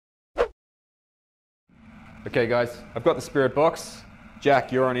Okay guys, I've got the spirit box.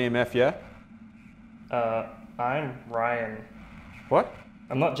 Jack, you're on EMF, yeah? I'm Ryan. What?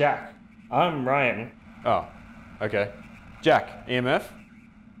 I'm not Jack. I'm Ryan. Oh, okay. Jack, EMF?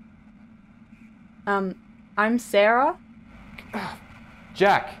 I'm Sarah.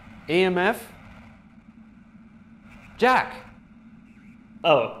 Jack, EMF? Jack!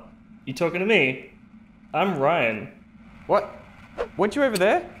 Oh, you talking to me? I'm Ryan. What? Weren't you over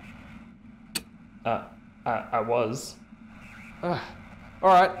there? I was.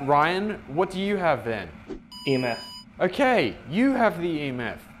 Alright, Ryan, what do you have then? EMF. Okay, you have the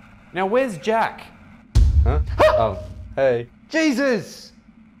EMF. Now where's Jack? Huh? Oh, hey. Jesus!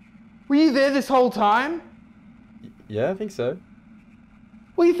 Were you there this whole time? Yeah, I think so.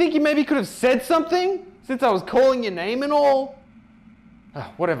 Well, you think you maybe could have said something? Since I was calling your name and all?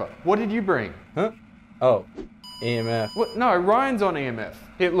 Whatever. What did you bring? Huh? Oh, EMF. What? No, Ryan's on EMF.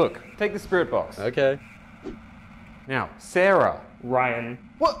 Here, look. Take the spirit box. Okay. Now, Sarah. Ryan.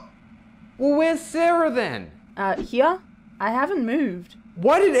 What? Well, where's Sarah then? Here? I haven't moved.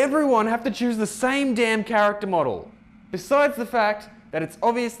 Why did everyone have to choose the same damn character model? Besides the fact that it's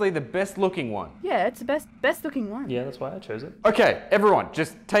obviously the best looking one. Yeah, it's the best looking one. Yeah, that's why I chose it. Okay, everyone,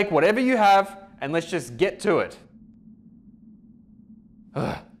 just take whatever you have and let's just get to it.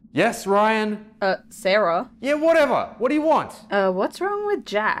 Yes, Ryan? Sarah. Yeah, whatever. What do you want? What's wrong with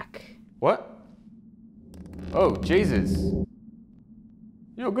Jack? What? Oh, Jesus.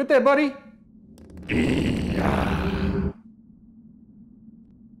 You all good there, buddy?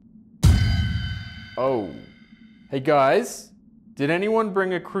 Oh. Hey guys, did anyone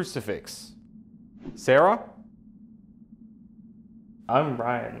bring a crucifix? Sarah? I'm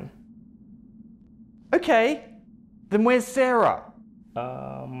Ryan. Okay, then where's Sarah?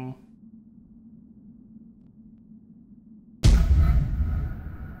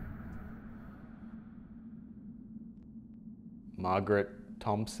 Margaret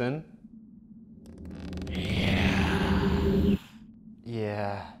Thompson?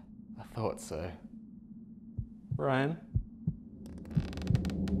 Yeah, I thought so. Ryan?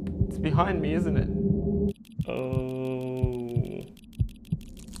 It's behind me, isn't it? Oh.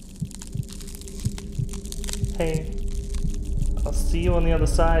 Hey. I'll see you on the other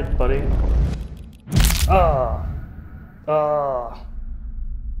side, buddy.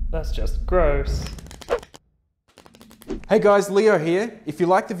 That's just gross. Hey guys, Leo here. If you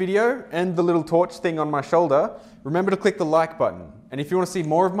like the video and the little torch thing on my shoulder, remember to click the like button. And if you want to see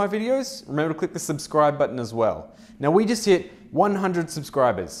more of my videos, remember to click the subscribe button as well. Now we just hit 100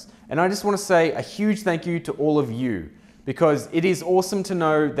 subscribers, and I just want to say a huge thank you to all of you, because it is awesome to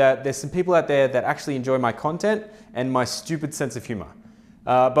know that there's some people out there that actually enjoy my content and my stupid sense of humor.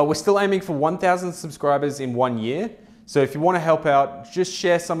 But we're still aiming for 1,000 subscribers in 1 year. So if you want to help out, just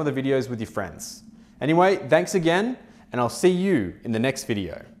share some of the videos with your friends. Anyway, thanks again, and I'll see you in the next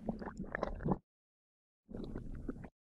video.